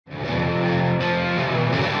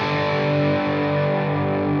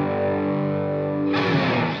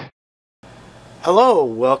Hello,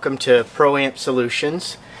 welcome to ProAmp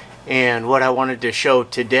Solutions, and what I wanted to show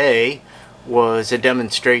today was a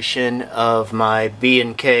demonstration of my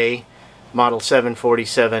B&K Model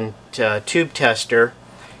 747 tube tester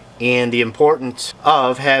and the importance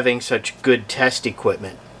of having such good test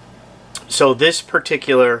equipment. So this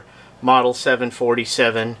particular Model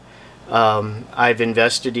 747 I've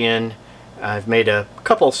invested in. I've made a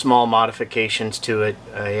couple small modifications to it.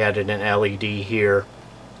 I added an LED here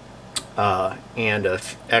and an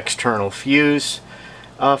external fuse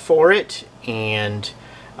for it, and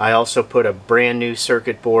I also put a brand new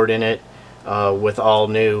circuit board in it with all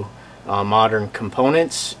new modern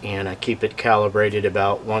components, and I keep it calibrated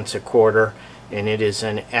about once a quarter, and it is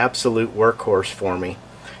an absolute workhorse for me.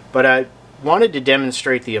 But I wanted to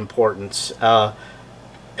demonstrate the importance.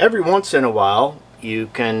 Every once in a while you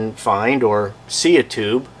can find or see a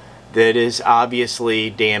tube that is obviously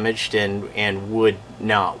damaged and would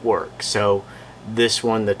not work. So this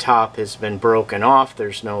one, the top has been broken off,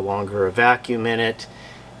 there's no longer a vacuum in it,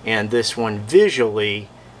 and this one visually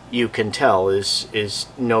you can tell is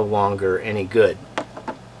no longer any good.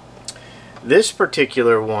 This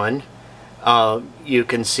particular one you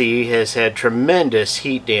can see has had tremendous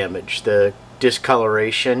heat damage, the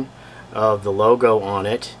discoloration of the logo on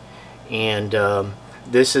it, and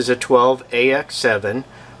this is a 12AX7.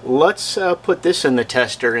 Let's put this in the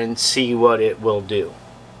tester and see what it will do.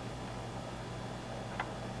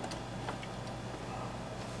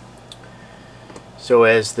 So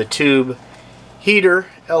as the tube heater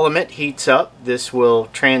element heats up, this will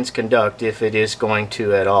transconduct if it is going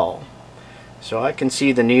to at all. So I can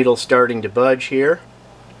see the needle starting to budge here,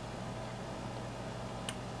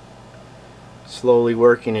 slowly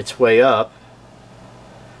working its way up.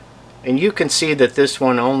 And you can see that this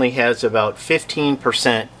one only has about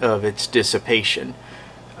 15% of its dissipation.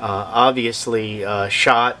 Obviously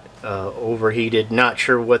shot, overheated, not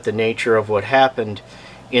sure what the nature of what happened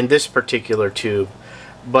in this particular tube,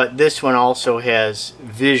 but this one also has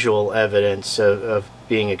visual evidence of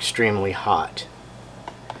being extremely hot.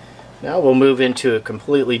 Now we'll move into a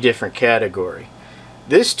completely different category.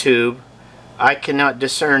 This tube, I cannot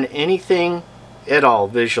discern anything at all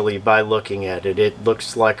visually by looking at it. It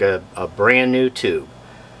looks like a brand new tube.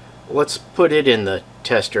 Let's put it in the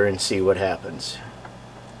tester and see what happens.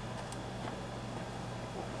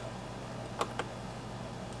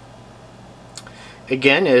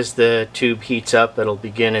 Again, as the tube heats up, it'll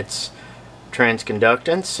begin its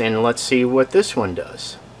transconductance, and let's see what this one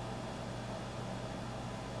does.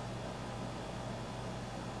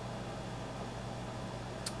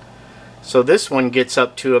 So this one gets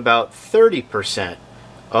up to about 30%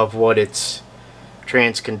 of what its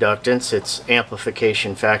transconductance, its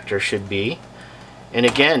amplification factor, should be. And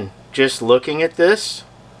again, just looking at this,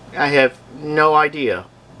 I have no idea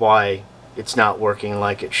why it's not working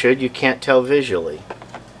like it should. You can't tell visually.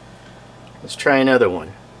 Let's try another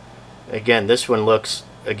one. Again, this one looks,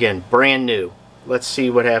 again, brand new. Let's see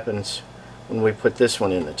what happens when we put this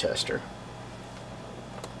one in the tester.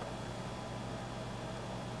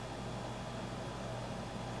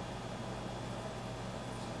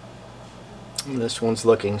 And this one's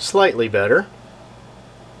looking slightly better.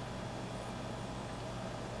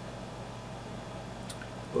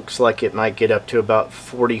 Looks like it might get up to about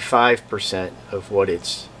 45% of what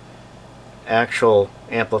its actual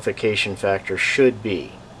amplification factor should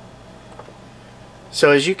be.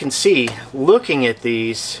 So as you can see, looking at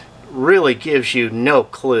these really gives you no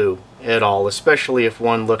clue at all, especially if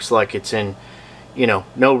one looks like it's in,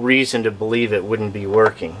 no reason to believe it wouldn't be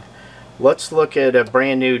working. Let's look at a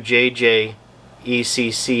brand new JJ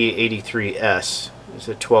ECC83S. It's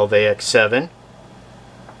a 12AX7.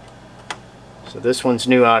 So this one's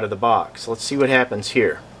new out of the box. Let's see what happens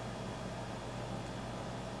here.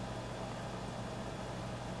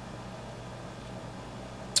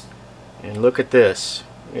 And look at this.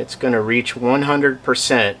 It's going to reach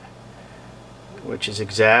 100%, which is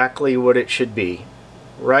exactly what it should be.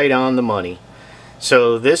 Right on the money.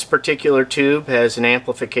 So this particular tube has an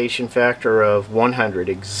amplification factor of 100,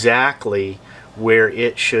 exactly where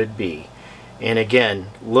it should be. And again,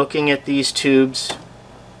 looking at these tubes,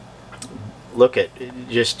 look at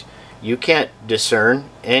just, you can't discern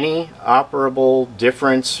any operable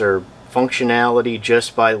difference or functionality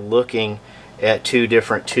just by looking at two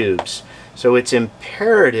different tubes. So it's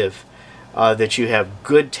imperative that you have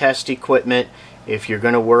good test equipment if you're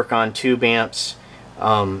going to work on tube amps.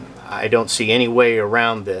 I don't see any way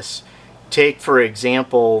around this. Take, for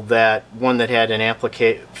example, that one that had an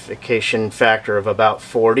amplification factor of about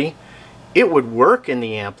 40. It would work in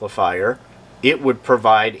the amplifier. It would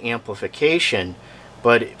provide amplification,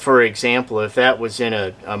 But for example, if that was in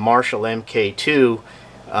a Marshall MK2,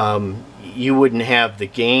 you wouldn't have the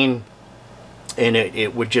gain, and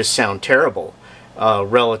it would just sound terrible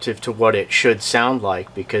relative to what it should sound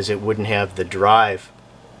like, because it wouldn't have the drive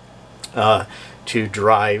to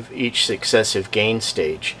drive each successive gain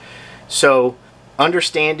stage. So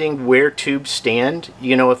understanding where tubes stand,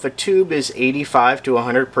 you know, if a tube is 85 to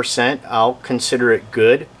 100%, I'll consider it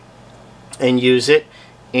good and use it.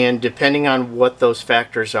 And depending on what those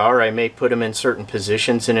factors are, I may put them in certain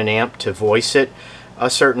positions in an amp to voice it a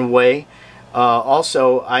certain way.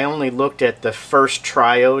 Also, I only looked at the first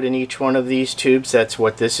triode in each one of these tubes. That's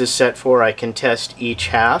what this is set for. I can test each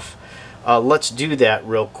half. Let's do that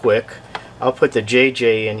real quick. I'll put the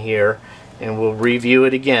JJ in here and we'll review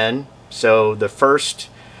it again. So the first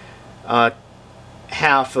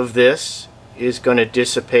half of this is going to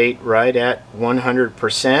dissipate right at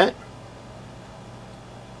 100%.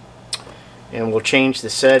 And we'll change the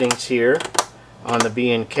settings here on the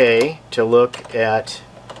B&K to look at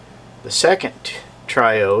the second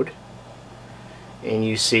triode, and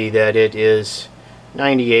you see that it is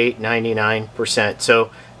 98-99%. So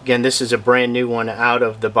again, this is a brand new one out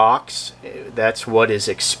of the box. That's what is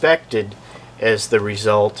expected as the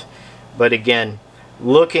result. But again,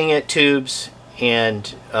 looking at tubes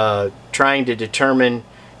and trying to determine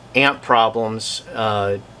amp problems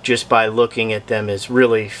just by looking at them is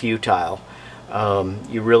really futile.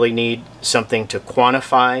 You really need something to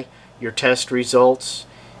quantify your test results.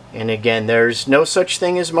 And again, there's no such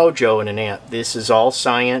thing as mojo in an amp. This is all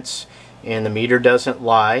science, and the meter doesn't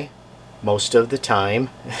lie most of the time.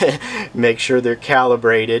 Make sure they're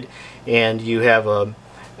calibrated and you have a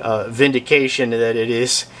vindication that it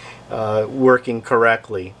is working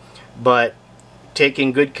correctly. But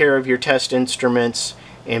taking good care of your test instruments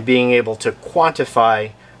and being able to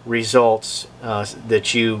quantify results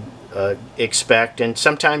that you expect, and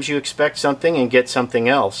sometimes you expect something and get something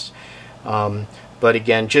else. But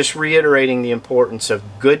again, just reiterating the importance of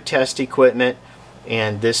good test equipment,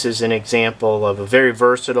 and this is an example of a very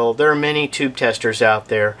versatile. There are many tube testers out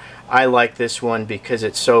there. I like this one because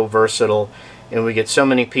it's so versatile, and we get so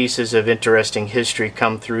many pieces of interesting history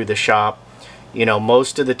come through the shop. You know,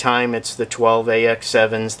 most of the time it's the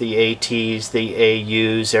 12AX7s, the ATs, the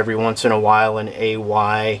AUs, every once in a while an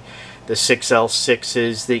AY, the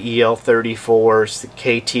 6L6s, the EL34s, the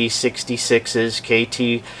KT66s,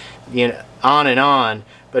 KT, you know, on and on.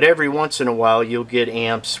 But every once in a while you'll get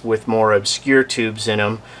amps with more obscure tubes in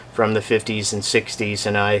them from the 50s and 60s,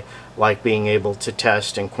 and I like being able to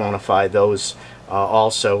test and quantify those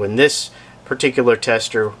also. And this particular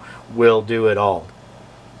tester will do it all.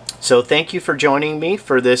 So thank you for joining me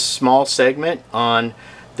for this small segment on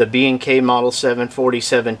the B&K Model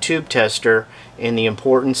 747 tube tester and the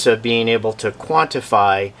importance of being able to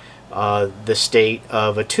quantify the state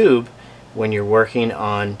of a tube when you're working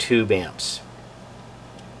on tube amps.